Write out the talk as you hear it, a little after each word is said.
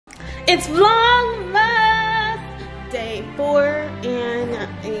It's Vlogmas day 4,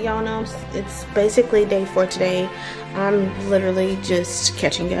 and y'all know it's basically day 4 today. I'm literally just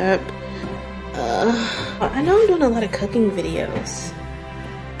catching up. I know I'm doing a lot of cooking videos.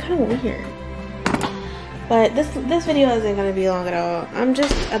 Kind of weird. But this video isn't gonna be long at all. I'm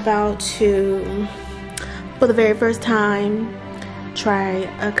just about to, for the very first time, try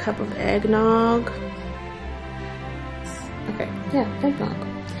a cup of eggnog. Okay, yeah, eggnog.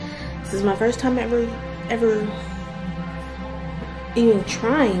 This is my first time ever even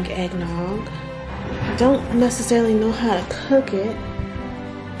trying eggnog. I don't necessarily know how to cook it,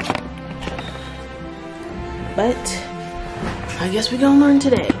 but I guess we're gonna learn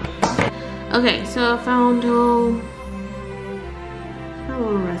today. Okay, so I found a little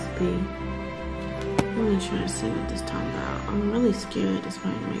recipe. I'm gonna try to see what this time about. I'm really scared this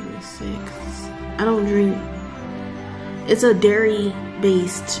might make me sick. I don't drink. It's a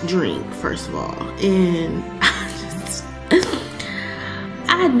dairy-based drink, first of all, and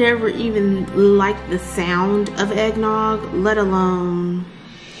I never even liked the sound of eggnog, let alone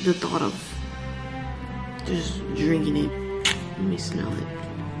the thought of just drinking it. Let me smell it.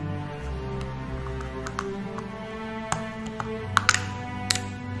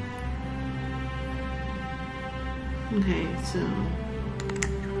 Okay, so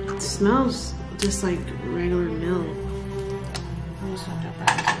it smells just like regular milk.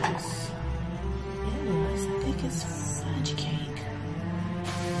 Ew, it's thick as fudge cake.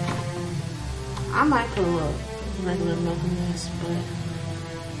 I might put a little regular milk in this, but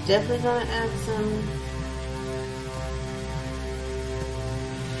definitely gonna add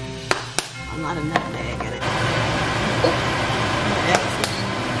a lot of nutmeg in it. Oop. Add some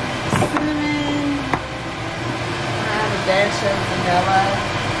cinnamon. Add a dash of vanilla.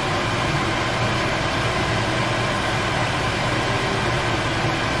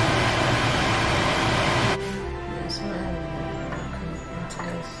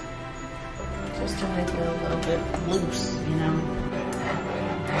 Just to make it a little bit loose, you know.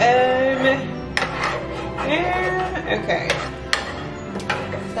 Okay.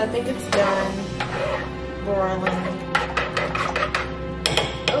 So I think it's done boiling.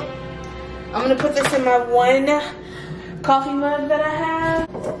 Oh, I'm gonna put this in my one coffee mug that I have.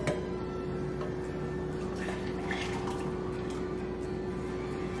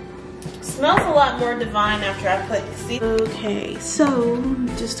 Smells a lot more divine after I put seasoning. Okay, so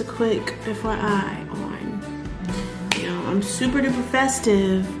just a quick FYI on, you know, I'm super duper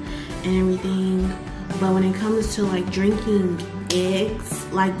festive and everything, but when it comes to like drinking eggs,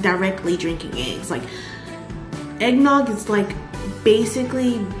 like directly drinking eggs, like eggnog is like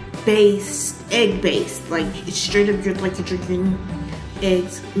basically egg based, like it's straight up like you're drinking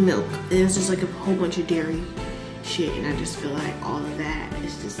eggs, milk. It's just like a whole bunch of dairy shit, and I just feel like all of that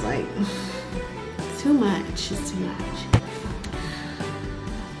is just like too much. It's too much.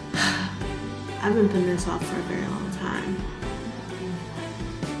 I've been putting this off for a very long time.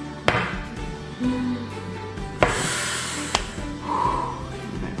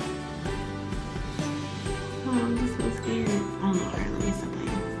 Oh, I'm just so scared. Oh no, alright, let me stop playing.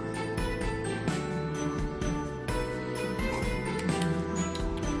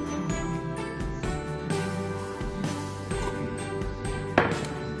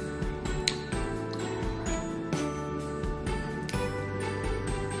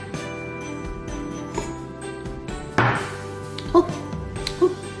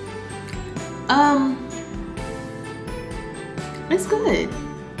 It's good.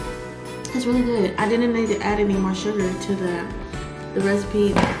 It's really good. I didn't need to add any more sugar to the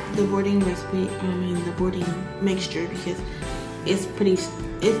recipe, the boarding recipe. I mean the boarding mixture, because it's pretty.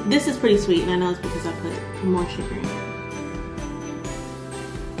 This is pretty sweet, and I know it's because I put more sugar in it.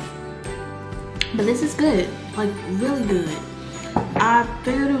 But this is good, like really good. I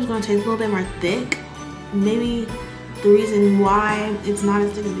figured it was gonna taste a little bit more thick. Maybe the reason why it's not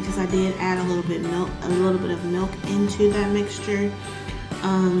as thick is because I did add a little bit of milk into that mixture,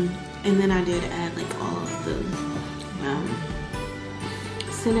 and then I did add like all of the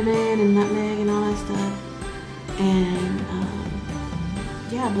cinnamon and nutmeg and all that stuff, and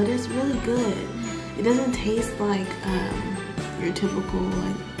yeah, but it's really good. It doesn't taste like your typical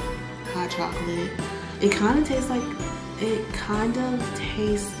like hot chocolate. It kind of tastes like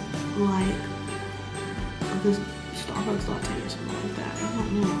this Starbucks latte or something like that. I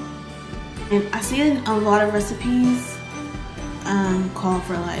don't know. And I see in a lot of recipes call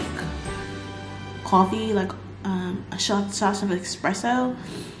for like coffee, like a shot of espresso.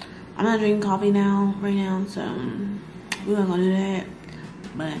 I'm not drinking coffee right now, so we're not gonna do that.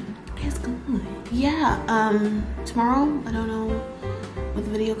 But it's good. Yeah, tomorrow, I don't know what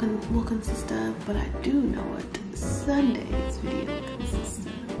the video will consist of, but I do know what Sunday's video will consist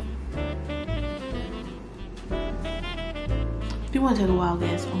of. If you want to take a wild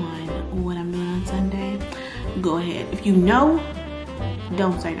guess on what I'm doing on Sunday, go ahead. If you know,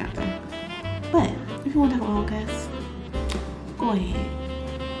 don't say nothing. But if you want to take a wild guess, go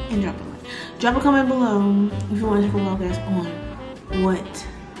ahead and drop a like. Drop a comment below if you want to take a wild guess on what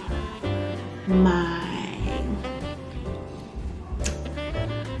my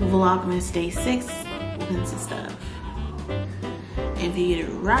Vlogmas Day 6 will consist of. And if you get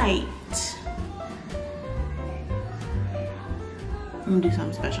it right, I'm gonna do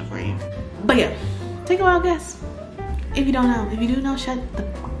something special for you. But yeah, take a wild guess. If you don't know, if you do know, shut the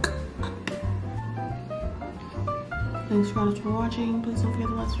fuck up. Thanks for watching. Please don't forget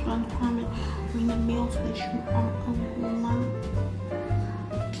to like, subscribe, comment, ring the bell so that you are alert.